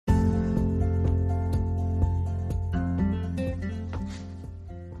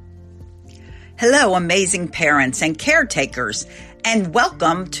Hello, amazing parents and caretakers, and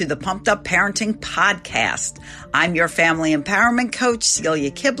welcome to the Pumped Up Parenting Podcast. I'm your family empowerment coach, Celia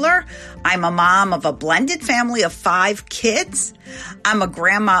Kibler. I'm a mom of a blended family of 5 kids. I'm a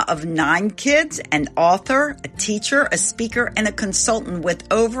grandma of 9 kids, an author, a teacher, a speaker, and a consultant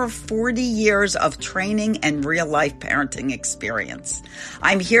with over 40 years of training and real-life parenting experience.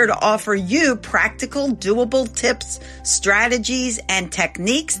 I'm here to offer you practical, doable tips, strategies, and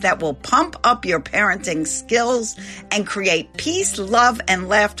techniques that will pump up your parenting skills and create peace, love, and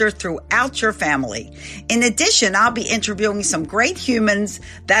laughter throughout your family. In addition, I'll be interviewing some great humans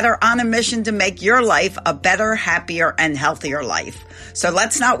that are on a mission to make your life a better, happier, and healthier life. So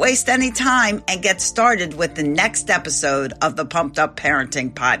let's not waste any time and get started with the next episode of the Pumped Up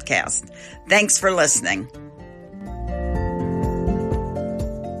Parenting Podcast. Thanks for listening.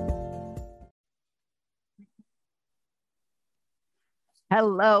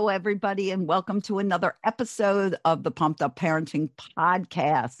 Hello, everybody, and welcome to another episode of the Pumped Up Parenting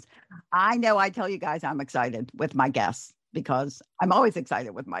Podcast. I know I tell you guys I'm excited with my guests because I'm always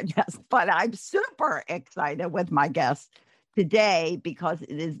excited with my guests, but I'm super excited with my guests today because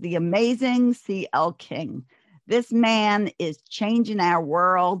it is the amazing C.L. King. This man is changing our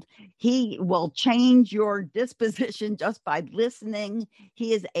world. He will change your disposition just by listening.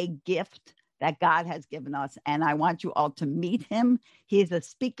 He is a gift that God has given us, and I want you all to meet him. He is a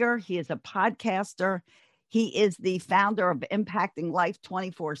speaker. He is a podcaster. He is the founder of Impacting Life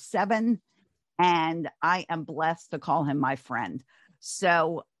 24/7, and I am blessed to call him my friend.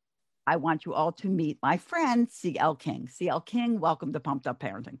 So I want you all to meet my friend, C.L. King. C.L. King, welcome to Pumped Up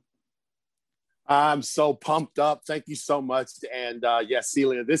Parenting. I'm so pumped up. Thank you so much. And yes,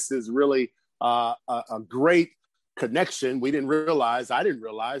 Celia, this is really a great connection. I didn't realize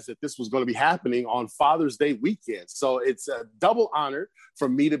that this was going to be happening on Father's Day weekend. So it's a double honor for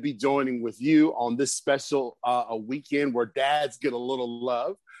me to be joining with you on this special a weekend where dads get a little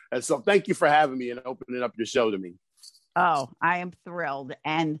love. And so thank you for having me and opening up your show to me. Oh, I am thrilled.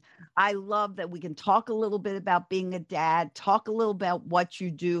 And I love that we can talk a little bit about being a dad, talk a little about what you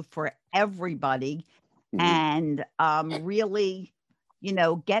do for everybody, and really,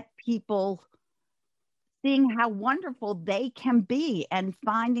 get people seeing how wonderful they can be and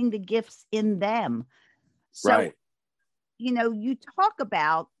finding the gifts in them. So, right. You talk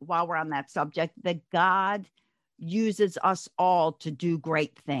about, while we're on that subject, that God uses us all to do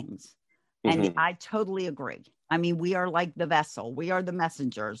great things. And I totally agree. I mean, we are like the vessel. We are the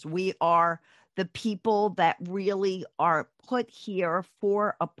messengers. We are the people that really are put here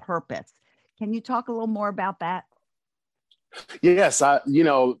for a purpose. Can you talk a little more about that? Yes.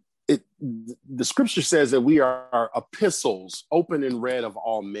 The scripture says that we are epistles open and read of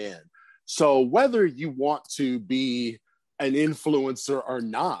all men. So whether you want to be an influencer or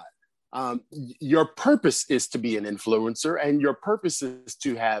not, your purpose is to be an influencer, and your purpose is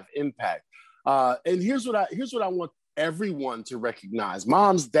to have impact. And here's what I want everyone to recognize,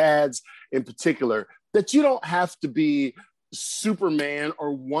 moms, dads in particular, that you don't have to be Superman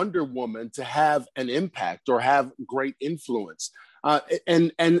or Wonder Woman to have an impact or have great influence.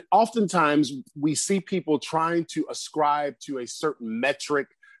 And oftentimes we see people trying to ascribe to a certain metric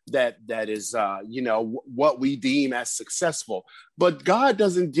that is, what we deem as successful. But God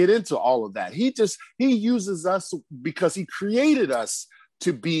doesn't get into all of that. He uses us because he created us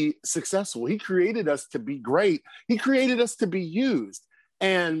to be successful. He created us to be great. He created us to be used.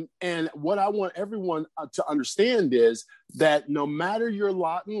 And what I want everyone to understand is that no matter your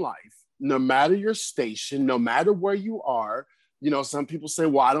lot in life, no matter your station, no matter where you are, some people say,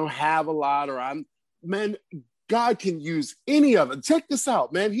 well, I don't have a lot, or God can use any of it. Check this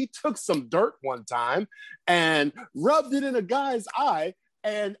out, man. He took some dirt one time and rubbed it in a guy's eye,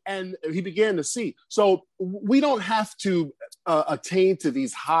 and he began to see. So we don't have to attain to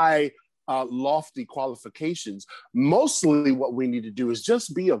these high, lofty qualifications. Mostly what we need to do is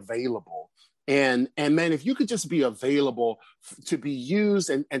just be available. And man, if you could just be available to be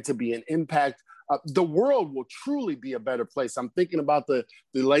used and to be an impact, the world will truly be a better place. I'm thinking about the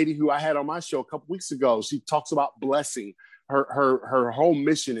lady who I had on my show a couple weeks ago. She talks about blessing. Her whole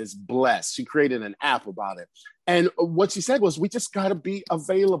mission is blessed. She created an app about it. And what she said was, we just got to be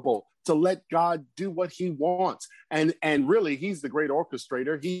available to let God do what he wants. And really, he's the great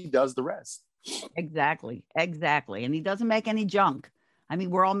orchestrator. He does the rest. Exactly. And he doesn't make any junk. I mean,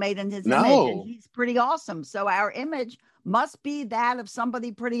 we're all made in his No. image, and he's pretty awesome. So our image must be that of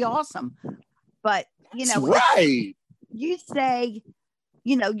somebody pretty awesome. But, right. You say,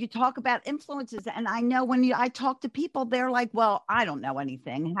 you talk about influences, and I know when I talk to people, they're like, well, I don't know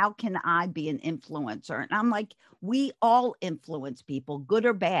anything. How can I be an influencer? And I'm like, we all influence people, good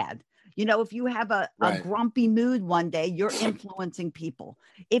or bad. If you have a Right. grumpy mood one day, you're influencing people.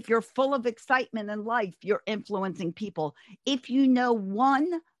 If you're full of excitement in life, you're influencing people. If you know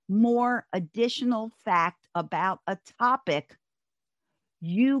one more additional fact about a topic,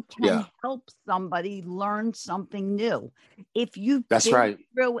 you Yeah, can help somebody learn something new. If you've that's been right.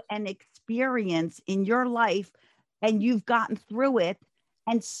 through an experience in your life and you've gotten through it,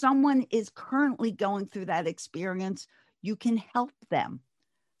 and someone is currently going through that experience, you can help them.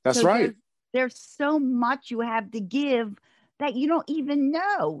 That's So right. there's so much you have to give that you don't even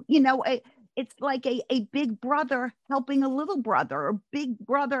know. It's like a big brother helping a little brother, or big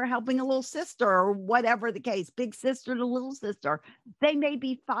brother helping a little sister, or whatever the case, big sister to little sister. They may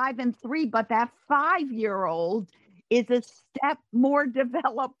be 5 and 3, but that 5-year-old is a step more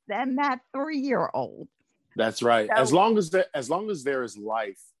developed than that 3-year-old. That's right. So As long as there is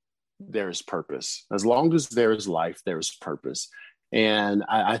life, there is purpose. As long as there is life, there is purpose. And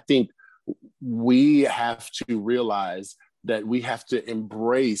I think we have to realize that we have to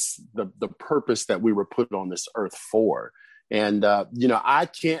embrace the purpose that we were put on this earth for. And I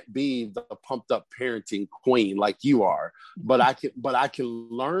can't be the pumped up parenting queen like you are, but I can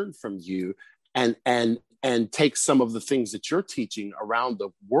learn from you and take some of the things that you're teaching around the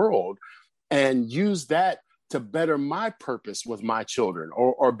world and use that to better my purpose with my children,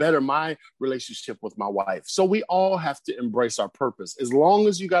 or better my relationship with my wife. So we all have to embrace our purpose. As long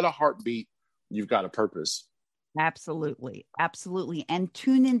as you got a heartbeat, you've got a purpose. absolutely, absolutely. And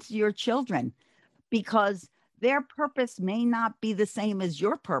tune into your children, because their purpose may not be the same as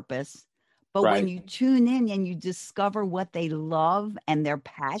your purpose. But when Right. you tune in and you discover what they love and their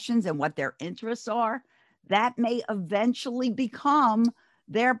passions and what their interests are, that may eventually become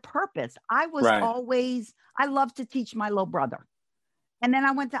their purpose. Right. I love to teach my little brother. And then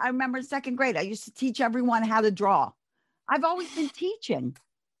I remember in second grade, I used to teach everyone how to draw. I've always been teaching,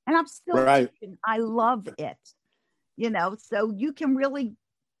 and I'm still Right. teaching. I love it, so you can really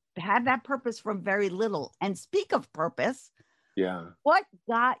have that purpose from very little. And speak of purpose, Yeah. what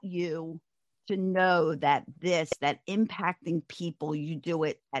got you to know that impacting people, you do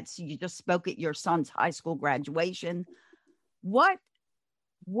it so you just spoke at your son's high school graduation. What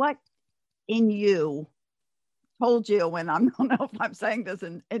in you told you, and I don't know if I'm saying this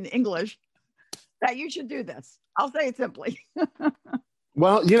in English, that you should do this? I'll say it simply.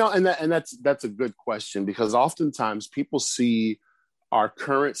 Well, that's a good question, because oftentimes people see our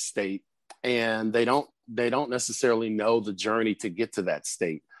current state and they don't necessarily know the journey to get to that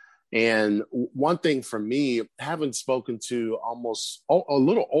state. And one thing for me, having spoken to almost a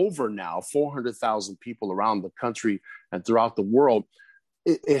little over now 400,000 people around the country and throughout the world,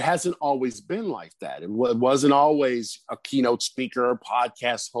 it hasn't always been like that. It wasn't always a keynote speaker,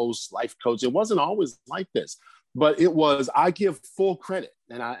 podcast host, life coach. It wasn't always like this, but it was. I give full credit,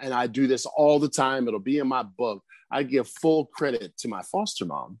 and I do this all the time. It'll be in my book. I give full credit to my foster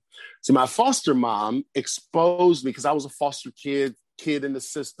mom. So my foster mom exposed me, because I was a foster kid in the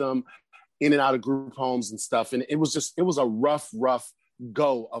system, in and out of group homes and stuff. And it was a rough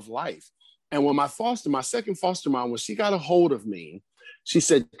go of life. And when my second foster mom, when she got a hold of me, she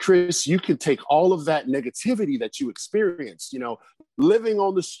said, Chris, you can take all of that negativity that you experienced, living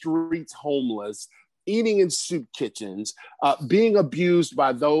on the streets, homeless, eating in soup kitchens, being abused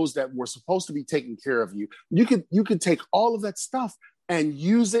by those that were supposed to be taking care of you. You could take all of that stuff and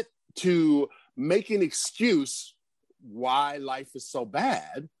use it to make an excuse why life is so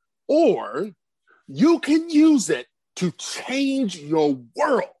bad, or you can use it to change your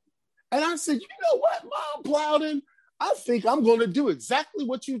world. And I said, you know what, Mom Plowden, I think I'm going to do exactly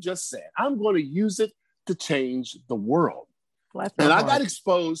what you just said. I'm going to use it to change the world. And I got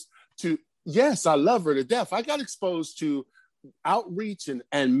exposed to, yes, I love her to death. I got exposed to outreach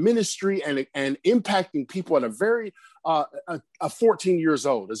and ministry and impacting people at a very 14 years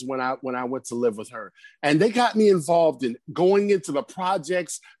old is when I went to live with her. And they got me involved in going into the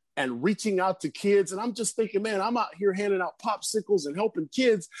projects and reaching out to kids. And I'm just thinking, man, I'm out here handing out popsicles and helping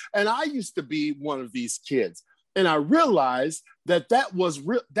kids. And I used to be one of these kids. And I realized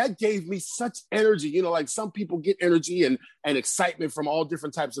that gave me such energy. Like some people get energy and excitement from all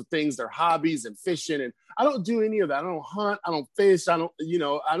different types of things, their hobbies and fishing. And I don't do any of that. I don't hunt. I don't fish. I don't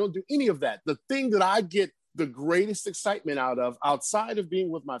do any of that. The thing that I get the greatest excitement out of, outside of being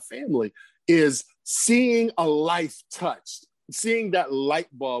with my family, is seeing a life touched, seeing that light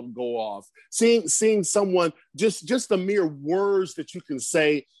bulb go off, seeing someone, just the mere words that you can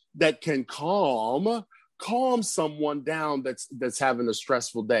say that can calm someone down that's having a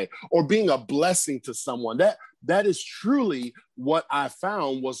stressful day, or being a blessing to someone. That is truly what I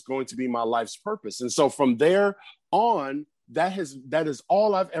found was going to be my life's purpose. And so from there on, that is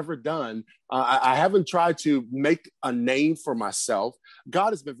all I've ever done. I haven't tried to make a name for myself.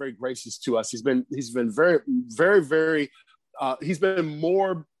 God has been very gracious to us. He's been very, very, very. He's been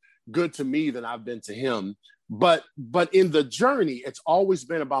more good to me than I've been to him. But in the journey, it's always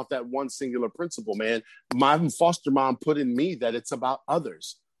been about that one singular principle, man. My foster mom put in me that it's about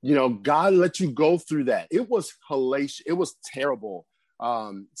others. You know, God let you go through that. It was hellacious. It was terrible,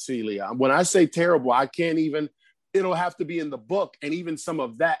 Celia. When I say terrible, I can't even. It'll have to be in the book. And even some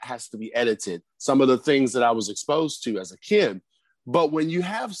of that has to be edited. Some of the things that I was exposed to as a kid. But when you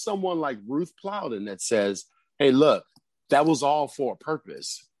have someone like Ruth Plowden that says, hey, look, that was all for a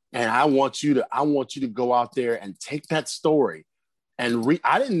purpose. And I want you to go out there and take that story and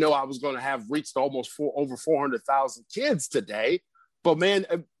I didn't know I was going to have reached almost over 400,000 kids today. But man,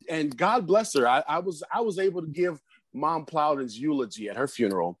 and God bless her. I was able to give Mom Plowden's eulogy at her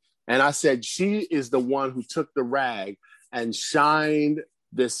funeral. And I said, she is the one who took the rag and shined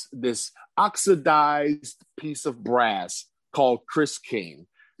this oxidized piece of brass called Chris King.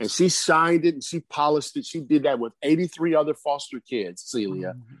 And she shined it and she polished it. She did that with 83 other foster kids,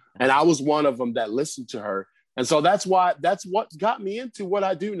 Celia. And I was one of them that listened to her. And so that's what got me into what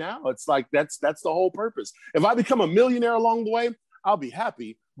I do now. It's like, that's the whole purpose. If I become a millionaire along the way, I'll be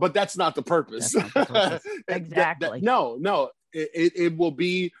happy, but that's not the purpose. Not the purpose. Exactly. No, it will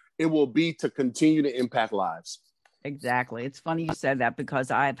be to continue to impact lives. Exactly. It's funny you said that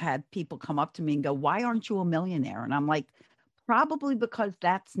because I've had people come up to me and go, why aren't you a millionaire? And I'm like, probably because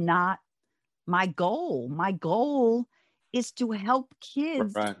that's not my goal. My goal is to help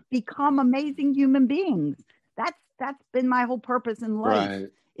kids become amazing human beings. That's been my whole purpose in life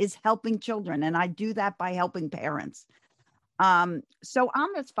is helping children. And I do that by helping parents. So on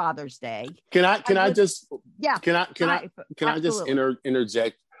this Father's Day, can I just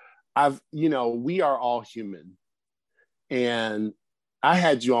interject? We are all human, and I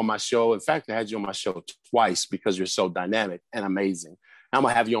had you on my show. In fact, I had you on my show twice because you're so dynamic and amazing. I'm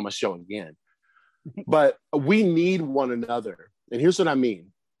gonna have you on my show again, but we need one another. And here's what I mean: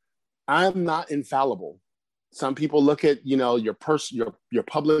 I'm not infallible. Some people look at your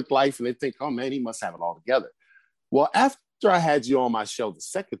public life and they think, oh man, he must have it all together. Well, after I had you on my show the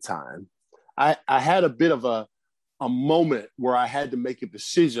second time, I had a bit of a moment where I had to make a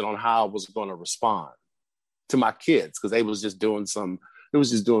decision on how I was going to respond to my kids because they was just doing some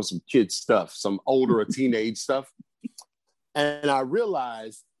kid stuff, some older or teenage stuff. And I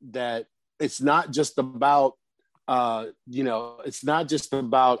realized that it's not just about, okay,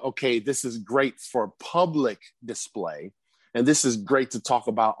 this is great for public display and this is great to talk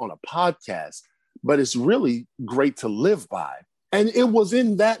about on a podcast, but it's really great to live by. And it was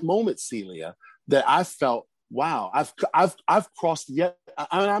in that moment, Celia, that I felt, wow, I've crossed yet.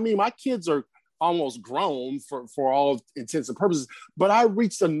 I mean, my kids are almost grown for all intents and purposes, but I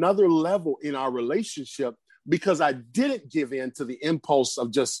reached another level in our relationship because I didn't give in to the impulse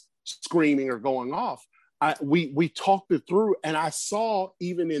of just screaming or going off. We talked it through, and I saw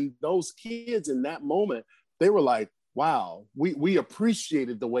even in those kids in that moment, they were like, wow, we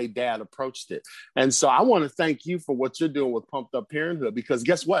appreciated the way Dad approached it. And so I want to thank you for what you're doing with Pumped Up Parenthood, because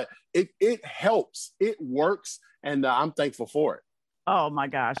guess what? It helps, it works, and I'm thankful for it. Oh my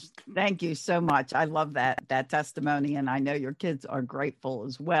gosh. Thank you so much. I love that testimony. And I know your kids are grateful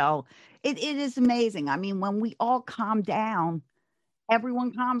as well. It is amazing. I mean, when we all calm down,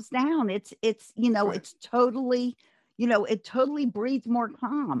 everyone calms down. It's totally, it totally breeds more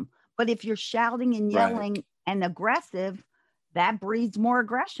calm. But if you're shouting and yelling and aggressive, that breeds more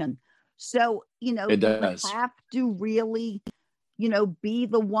aggression. So, it does. You have to really,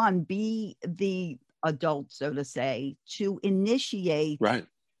 be the adult, so to say, to initiate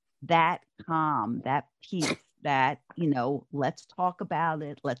that calm, that peace, that, let's talk about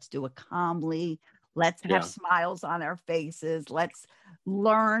it. Let's do it calmly. Let's have smiles on our faces. Let's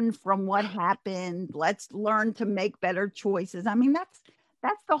learn from what happened. Let's learn to make better choices. I mean, that's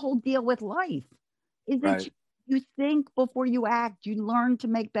the whole deal with life. You think before you act, you learn to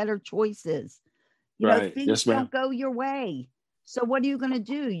make better choices. Things don't go your way. So what are you going to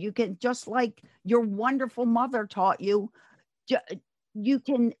do? You can, just like your wonderful mother taught you, you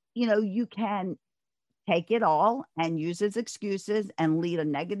can take it all and use as excuses and lead a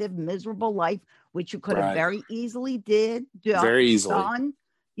negative, miserable life, which you could have very easily done.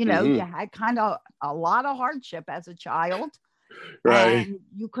 You had kind of a lot of hardship as a child. And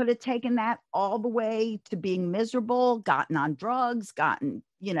you could have taken that all the way to being miserable, gotten on drugs,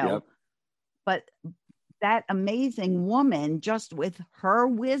 but that amazing woman, just with her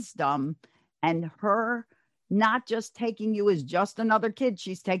wisdom and her not just taking you as just another kid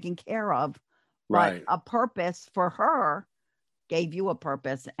she's taking care of, but a purpose for her, gave you a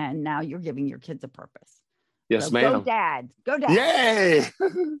purpose, and now you're giving your kids a purpose. Yes, So ma'am. Go Dad. Go Dad. Yay!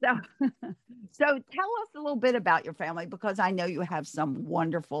 So tell us a little bit about your family, because I know you have some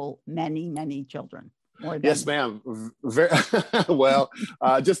wonderful, many children. Yes, ma'am. Very, well,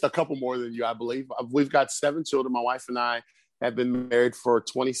 just a couple more than you, I believe. We've got 7 children. My wife and I have been married for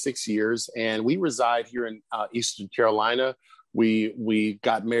 26 years, and we reside here in Eastern Carolina. We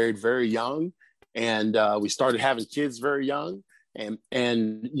got married very young, and we started having kids very young. And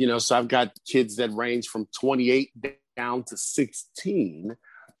so I've got kids that range from 28 down to 16.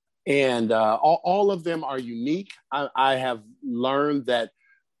 And all of them are unique. I have learned that,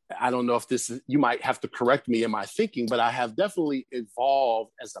 I don't know if this is, you might have to correct me in my thinking, but I have definitely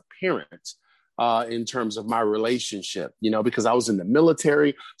evolved as a parent in terms of my relationship, because I was in the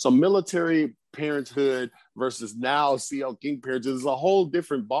military. So military parenthood versus now CL King parenthood is a whole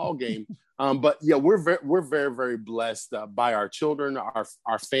different ballgame. But yeah, we're very, very blessed by our children,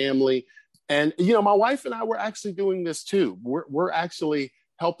 our family. And, my wife and I were actually doing this too. We're actually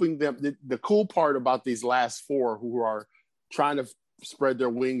helping them. The cool part about these last 4 who are trying to spread their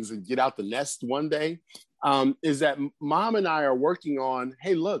wings and get out the nest one day is that Mom and I are working on,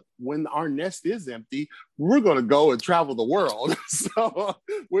 hey, look, when our nest is empty, we're going to go and travel the world. So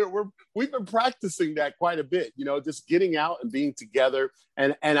we've been practicing that quite a bit, just getting out and being together.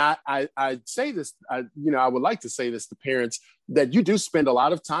 And I say this, I would like to say this to parents, that you do spend a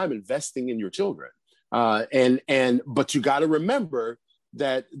lot of time investing in your children. But you got to remember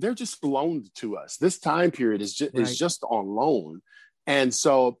that they're just loaned to us. This time period is just on loan. And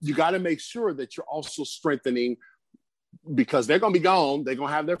so you got to make sure that you're also strengthening, because they're going to be gone. They're going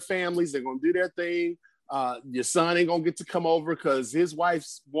to have their families. They're going to do their thing. Your son ain't going to get to come over because his wife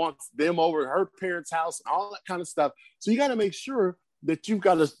wants them over at her parents' house and all that kind of stuff. So you got to make sure that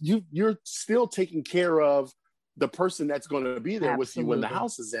you're still taking care of the person that's going to be there with you when the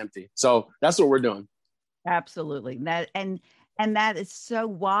house is empty. So that's what we're doing. Absolutely. And that is so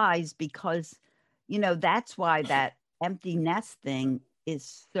wise, because, that's why that empty nest thing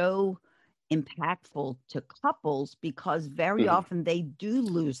is so impactful to couples, because very often they do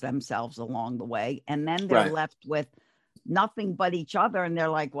lose themselves along the way, and then they're left with nothing but each other, and they're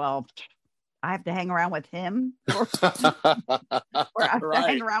like, well, I have to hang around with him or I have to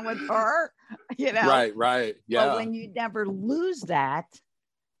hang around with her, Right. Yeah. But when you never lose that,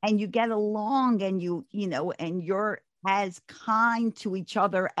 and you get along, and and you're as kind to each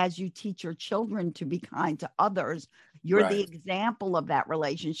other as you teach your children to be kind to others, you're the example of that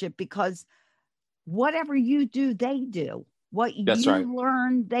relationship, because whatever you do, they do. What you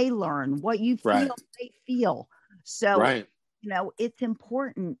learn, they learn. What you feel, they feel. So, it's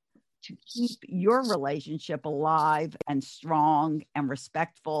important to keep your relationship alive and strong and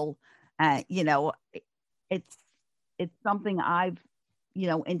respectful. It's something I've,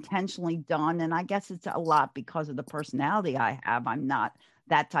 intentionally done. And I guess it's a lot because of the personality I have. I'm not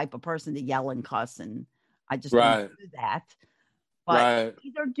that type of person to yell and cuss, and I just don't do that. But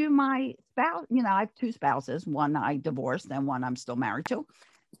either do my spouse, I have 2 spouses, one I divorced and one I'm still married to.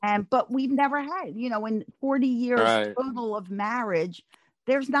 But we've never had, in 40 years total of marriage,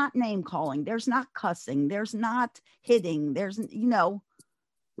 there's not name calling, there's not cussing, there's not hitting, there's none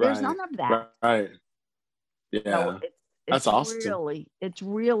of that. Right. Yeah. So that's awesome. It's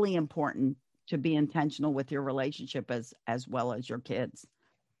really important to be intentional with your relationship as well as your kids.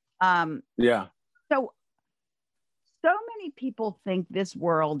 So many people think this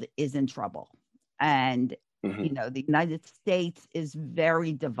world is in trouble, and the United States is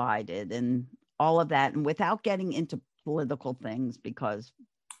very divided and all of that. And without getting into political things, because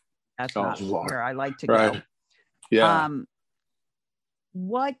that's not where I like to go. Yeah.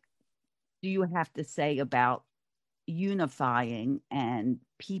 What do you have to say about unifying and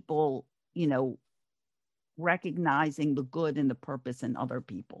people, recognizing the good and the purpose in other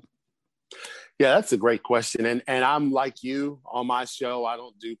people? Yeah, that's a great question. And I'm like you on my show. I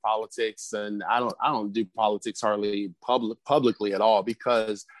don't do politics, and I don't do politics hardly publicly at all,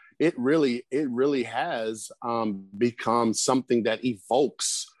 because it really has become something that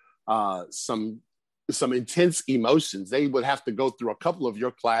evokes some intense emotions. They would have to go through a couple of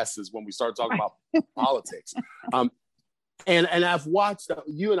your classes when we start talking about politics. And I've watched,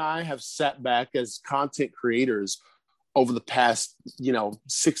 you and I have sat back as content creators over the past,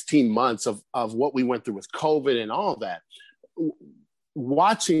 16 months of what we went through with COVID and all that,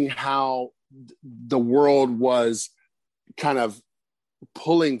 watching how the world was kind of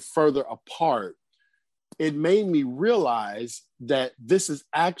pulling further apart. It made me realize that this is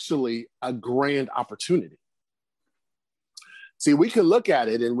actually a grand opportunity. See, we can look at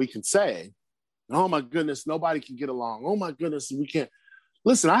it and we can say, Oh my goodness, nobody can get along. Oh my goodness, we can't.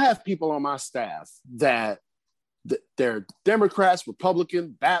 Listen, I have people on my staff that they're Democrats,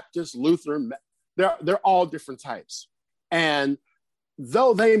 Republican, Baptist, Lutheran. They're all different types. And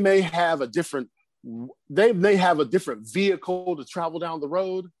though they may have a different vehicle to travel down the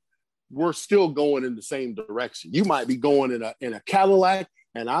road, we're still going in the same direction. You might be going in a Cadillac,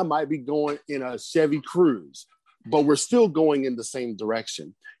 and I might be going in a Chevy Cruze, but we're still going in the same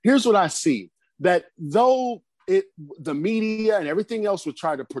direction. Here's what I see, that though the media and everything else would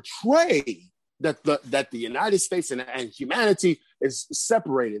try to portray that the United States and humanity is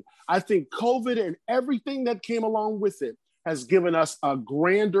separated, I think COVID and everything that came along with it has given us a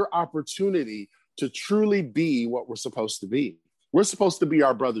grander opportunity to truly be what we're supposed to be. We're supposed to be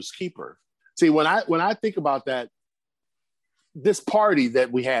our brother's keeper. See, when I think about that, this party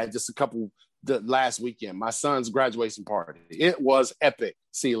that we had just the last weekend, my son's graduation party, it was epic,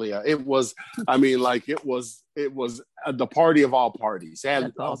 Celia. It was the party of all parties. And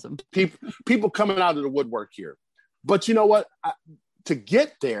that's awesome. People coming out of the woodwork here. But you know what? To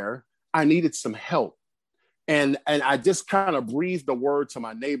get there, I needed some help. And I just kind of breathed the word to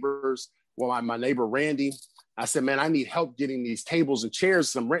my neighbors. Well, my neighbor, Randy, I said, man, I need help getting these tables and chairs,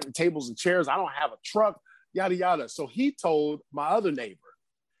 some renting tables and chairs. I don't have a truck, yada, yada. So he told my other neighbor,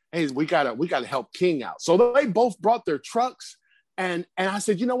 hey, we gotta help King out. So they both brought their trucks. And I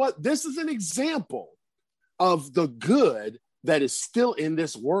said, you know what? This is an example of the good that is still in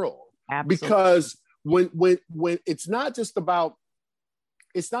this world. Absolutely. Because when it's not just about,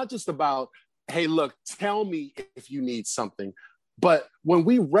 hey, look, tell me if you need something. But when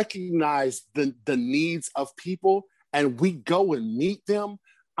we recognize the needs of people and we go and meet them,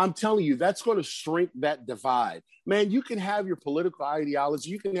 I'm telling you, that's going to shrink that divide. Man, you can have your political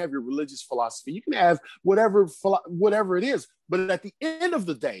ideology, you can have your religious philosophy, you can have whatever it is. But at the end of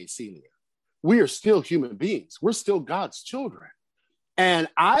the day, Celia, we are still human beings. We're still God's children. And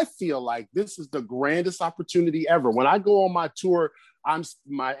I feel like this is the grandest opportunity ever. When I go on my tour, I'm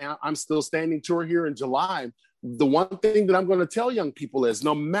still standing tour here in July. The one thing that I'm going to tell young people is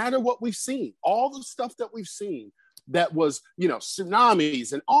no matter what we've seen, all the stuff that we've seen that was,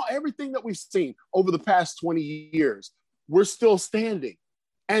 tsunamis and everything that we've seen over the past 20 years, we're still standing.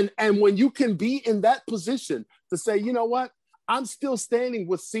 And when you can be in that position to say, you know what, I'm still standing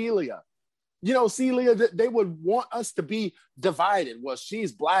with Celia. Celia, they would want us to be divided. Well,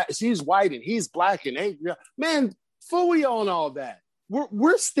 she's black, she's white, and he's black and angry. Man, fully on all that.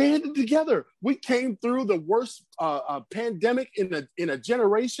 We're standing together. We came through the worst pandemic in a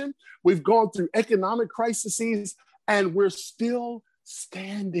generation. We've gone through economic crises, and we're still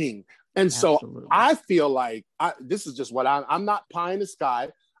standing. And Absolutely. So I feel like this is just what I'm not pie in the sky.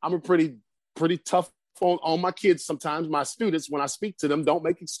 I'm a pretty tough on my kids sometimes. My students, when I speak to them, don't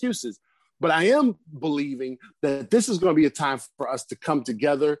make excuses. But I am believing that this is going to be a time for us to come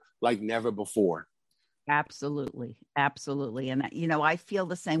together like never before. Absolutely. Absolutely. And, I feel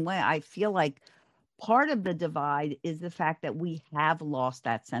the same way. I feel like part of the divide is the fact that we have lost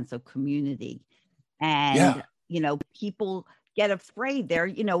that sense of community. And, people get afraid.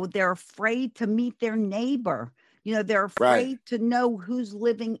 They're afraid to meet their neighbor. They're afraid to know who's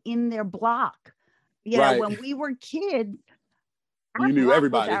living in their block. When we were kids, you knew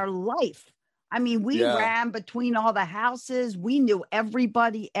everybody. Was our life. I mean, we ran between all the houses. We knew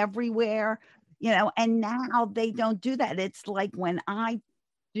everybody everywhere. And now they don't do that. It's like when I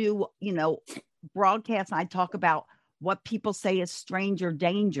do, broadcasts, I talk about what people say is stranger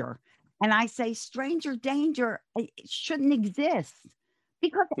danger. And I say stranger danger, it shouldn't exist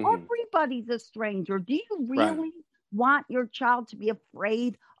because everybody's a stranger. Do you really want your child to be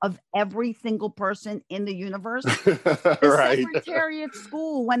afraid of every single person in the universe? The secretary at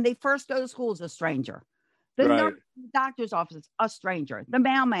school, when they first go to school, is a stranger. The nurse in the doctor's office, a stranger. The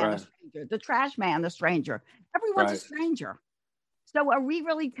mailman, a stranger. The trash man, a stranger. Everyone's a stranger. So are we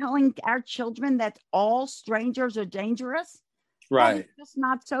really telling our children that all strangers are dangerous? Right. It's just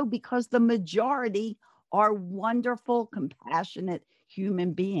not so, because the majority are wonderful, compassionate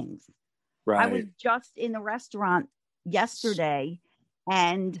human beings. Right. I was just in a restaurant yesterday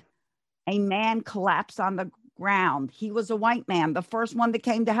and a man collapsed on the ground. He was a white man. The first one that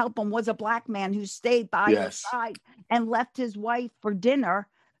came to help him was a black man who stayed by his side and left his wife for dinner,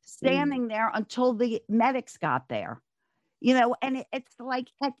 standing there until the medics got there. And it's like,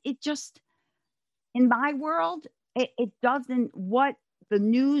 it just, in my world, it doesn't, what the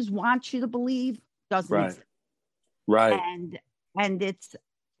news wants you to believe doesn't exist. Right. And it's,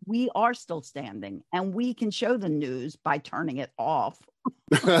 we are still standing, and we can show the news by turning it off.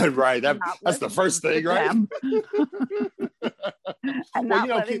 Right. That's the first thing, right? And Well, not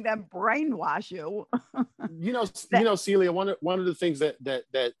letting them brainwash you. Celia, one of the things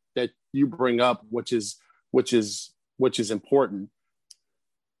that you bring up, which is important.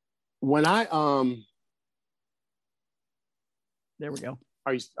 When there we go.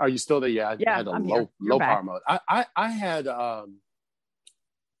 Are you still there? Yeah, I had a low power mode. I had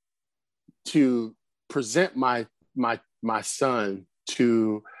to present my son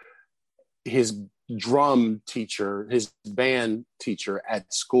to his drum teacher, his band teacher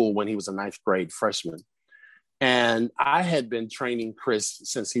at school when he was a ninth grade freshman. And I had been training Chris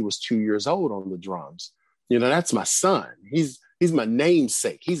since he was 2 years old on the drums. That's my son. He's my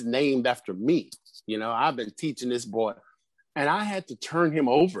namesake. He's named after me. I've been teaching this boy. And I had to turn him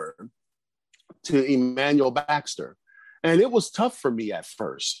over to Emmanuel Baxter. And it was tough for me at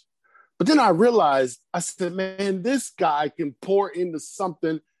first. But then I realized, I said, man, this guy can pour into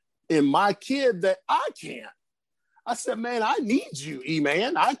something in my kid that I can't. I said, man, I need you,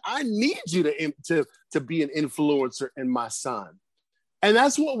 E-Man. I need you to be an influencer in my son. And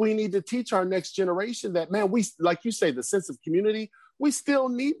that's what we need to teach our next generation, that, man, we, like you say, the sense of community, we still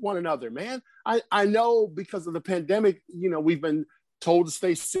need one another, man. I know because of the pandemic, we've been told to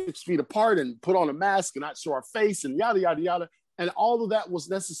stay 6 feet apart and put on a mask and not show our face and yada, yada, yada. And all of that was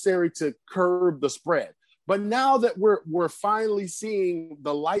necessary to curb the spread. But now that we're finally seeing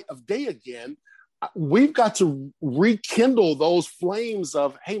the light of day again, we've got to rekindle those flames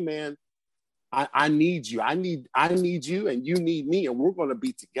of, hey, man, I need you. I need you, and you need me, and we're going to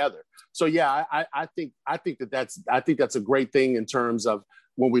be together. So yeah, I think that's a great thing in terms of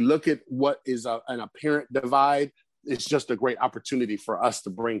when we look at what is an apparent divide. It's just a great opportunity for us to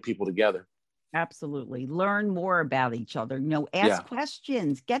bring people together. Absolutely. Learn more about each other. Ask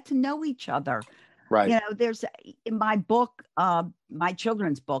questions, get to know each other. Right. There's in my book, my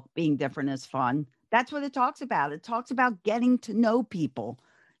children's book, Being Different is Fun. That's what it talks about. It talks about getting to know people.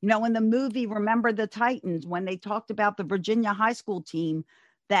 In the movie, Remember the Titans, when they talked about the Virginia high school team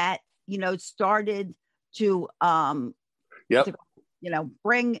that, started to,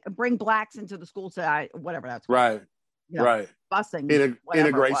 bring blacks into the school, whatever that's called. Right. Right. Busing.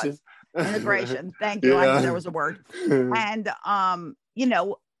 Integration. Integration. Thank you. I knew there was a word. And,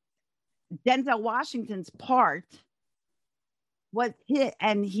 Denzel Washington's part was hit,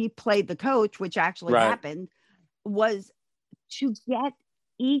 and he played the coach, which actually happened, was to get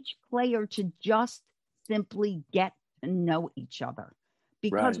each player to just simply get to know each other.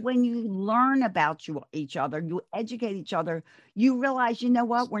 Because when you learn about each other, you educate each other, you realize,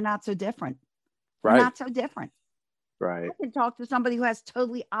 we're not so different. We're not so different. Right. I can talk to somebody who has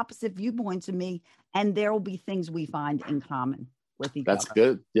totally opposite viewpoints of me, and there will be things we find in common with each other. That's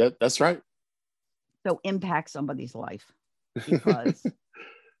good. Yeah, that's right. So impact somebody's life, because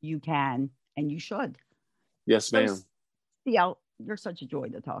you can and you should. Yes, ma'am. So, you're such a joy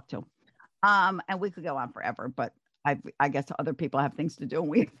to talk to. And we could go on forever, but I guess other people have things to do and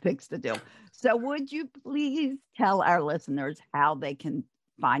we have things to do. So would you please tell our listeners how they can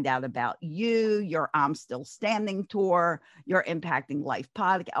find out about you, your I'm Still Standing tour, your Impacting Life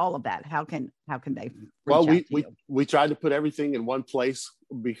podcast, all of that? How can they reach out to you? We tried to put everything in one place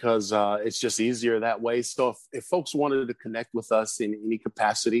because it's just easier that way. So if folks wanted to connect with us in any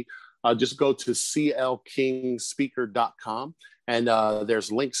capacity, just go to clkingspeaker.com. And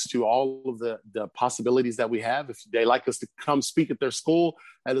there's links to all of the possibilities that we have. If they like us to come speak at their school,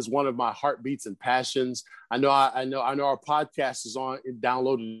 that is one of my heartbeats and passions. I know our podcast is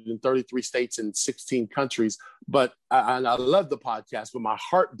downloaded in 33 states and 16 countries, but I love the podcast. But my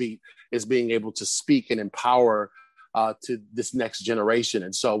heartbeat is being able to speak and empower to this next generation.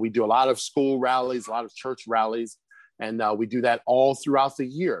 And so we do a lot of school rallies, a lot of church rallies, and we do that all throughout the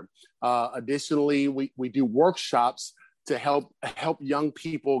year. Additionally, we do workshops to help young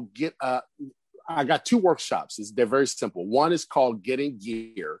people get. I got 2 workshops. They're very simple. One is called Getting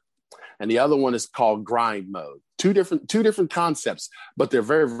Gear, and the other one is called Grind Mode. Two different concepts, but they're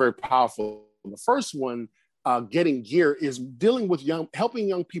very, very powerful. The first one, Getting Gear, is dealing with helping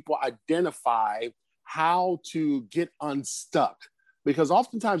young people identify how to get unstuck. Because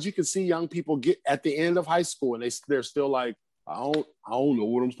oftentimes you can see young people get at the end of high school and they're still like, I don't know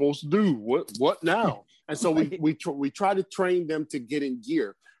what I'm supposed to do. What now? And so we try to train them to get in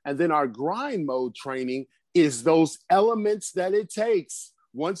gear. And then our grind mode training is those elements that it takes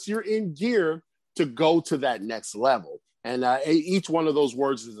once you're in gear to go to that next level. And each one of those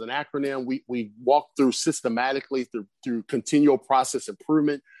words is an acronym. We walk through systematically through continual process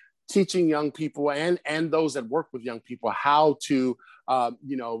improvement, teaching young people and those that work with young people how to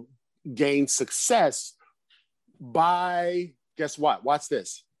gain success by, guess what? Watch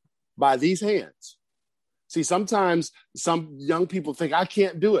this. By these hands. See, sometimes some young people think, I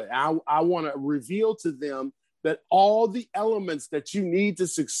can't do it. I want to reveal to them that all the elements that you need to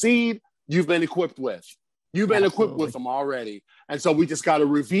succeed, you've been equipped with. You've been equipped with them already. And so we just got to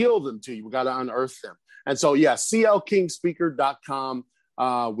reveal them to you. We got to unearth them. And so, yeah, clkingspeaker.com.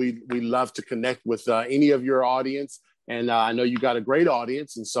 We love to connect with any of your audience. And I know you got a great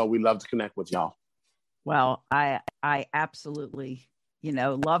audience. And so we love to connect with y'all. Well, I absolutely,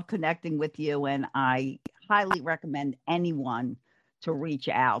 love connecting with you. And I highly recommend anyone to reach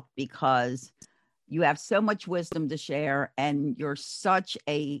out because you have so much wisdom to share and you're such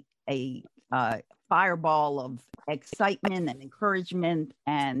a fireball of excitement and encouragement.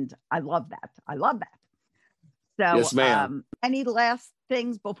 And I love that. So, yes, ma'am. Any last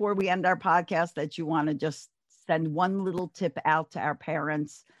things before we end our podcast that you want to just send one little tip out to our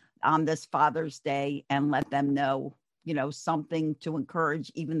parents on this Father's Day and let them know, something to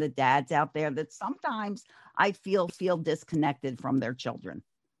encourage even the dads out there that sometimes I feel disconnected from their children?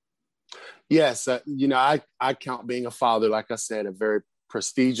 Yes. I count being a father, like I said, a very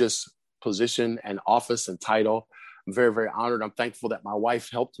prestigious position and office and title. I'm very, very honored. I'm thankful that my wife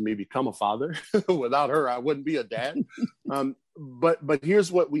helped me become a father. Without her, I wouldn't be a dad. But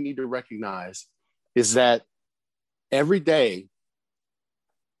here's what we need to recognize is that every day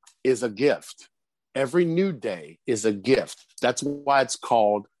is a gift. Every new day is a gift. That's why it's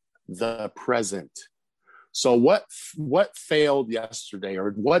called the present. So what failed yesterday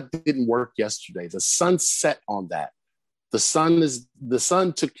or what didn't work yesterday, the sun set on that. The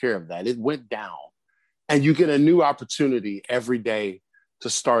sun took care of that. It went down. And you get a new opportunity every day to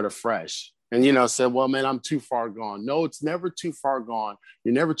start afresh. And, said, well, man, I'm too far gone. No, it's never too far gone.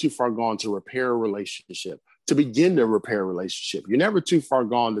 You're never too far gone to repair a relationship, to begin to repair a relationship. You're never too far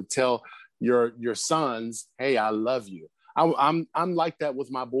gone to tell your sons, hey, I love you. I'm like that with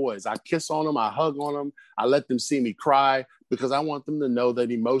my boys. I kiss on them. I hug on them. I let them see me cry because I want them to know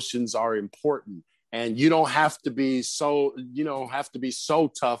that emotions are important. And you don't have to be so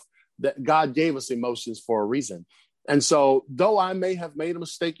tough. That God gave us emotions for a reason. And so though I may have made a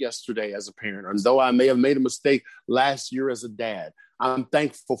mistake yesterday as a parent, or though I may have made a mistake last year as a dad, I'm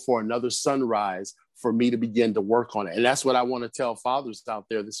thankful for another sunrise for me to begin to work on it. And that's what I want to tell fathers out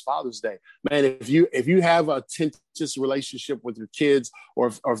there this Father's Day. Man, if you have a contentious relationship with your kids,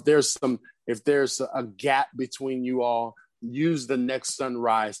 or if there's a gap between you all, use the next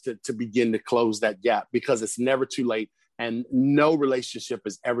sunrise to begin to close that gap, because it's never too late. And no relationship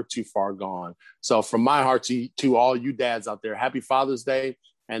is ever too far gone. So from my heart to all you dads out there, happy Father's Day.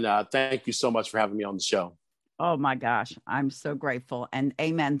 And thank you so much for having me on the show. Oh my gosh, I'm so grateful. And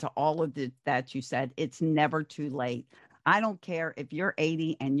amen to all of that you said. It's never too late. I don't care if you're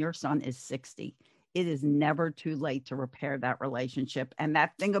 80 and your son is 60. It is never too late to repair that relationship. And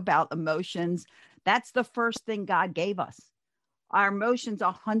that thing about emotions, that's the first thing God gave us. Our emotions,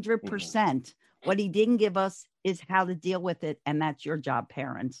 100%. Mm-hmm. What he didn't give us is how to deal with it. And that's your job,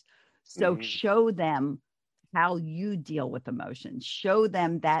 parents. So show them how you deal with emotions. Show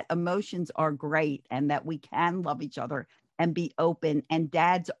them that emotions are great and that we can love each other and be open. And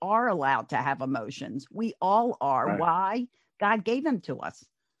dads are allowed to have emotions. We all are. Right. Why? God gave them to us.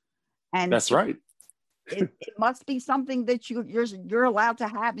 And that's right. it must be something that you're allowed to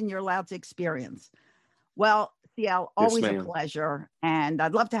have and you're allowed to experience. Well, CL, always a pleasure. And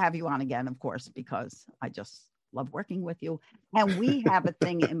I'd love to have you on again, of course, because I just love working with you. And we have a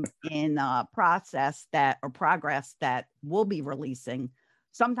thing in progress that we'll be releasing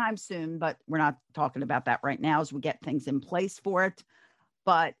sometime soon, but we're not talking about that right now as we get things in place for it.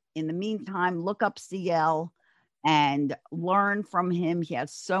 But in the meantime, look up CL and learn from him. He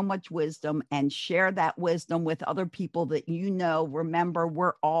has so much wisdom, and share that wisdom with other people that you know. Remember,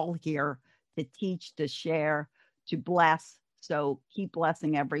 we're all here to teach, to share, to bless. So keep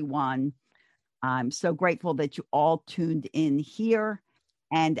blessing everyone. I'm so grateful that you all tuned in here.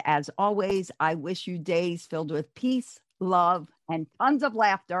 And as always, I wish you days filled with peace, love, and tons of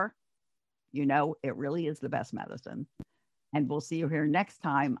laughter. It really is the best medicine. And we'll see you here next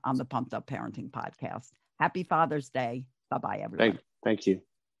time on the Pumped Up Parenting Podcast. Happy Father's Day. Bye-bye, everyone. Thank you.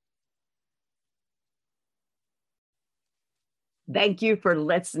 Thank you for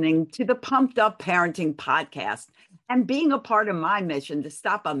listening to the Pumped Up Parenting Podcast and being a part of my mission to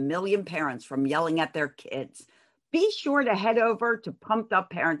stop 1 million parents from yelling at their kids. Be sure to head over to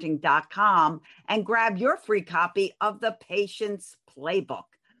pumpedupparenting.com and grab your free copy of the Patience Playbook.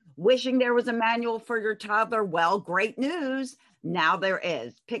 Wishing there was a manual for your toddler? Well, great news. Now there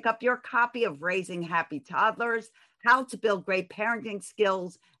is. Pick up your copy of Raising Happy Toddlers, How to Build Great Parenting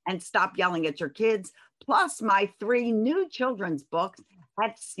Skills and Stop Yelling at Your Kids, plus my 3 new children's books,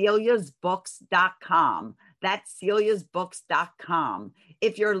 at celiasbooks.com. That's celiasbooks.com.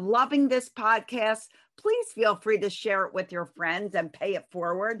 If you're loving this podcast, please feel free to share it with your friends and pay it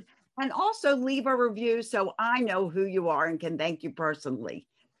forward. And also leave a review so I know who you are and can thank you personally.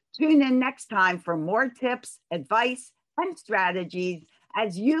 Tune in next time for more tips, advice, and strategies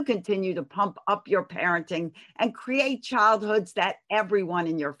as you continue to pump up your parenting and create childhoods that everyone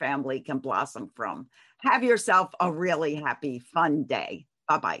in your family can blossom from. Have yourself a really happy, fun day.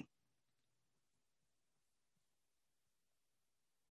 Bye-bye.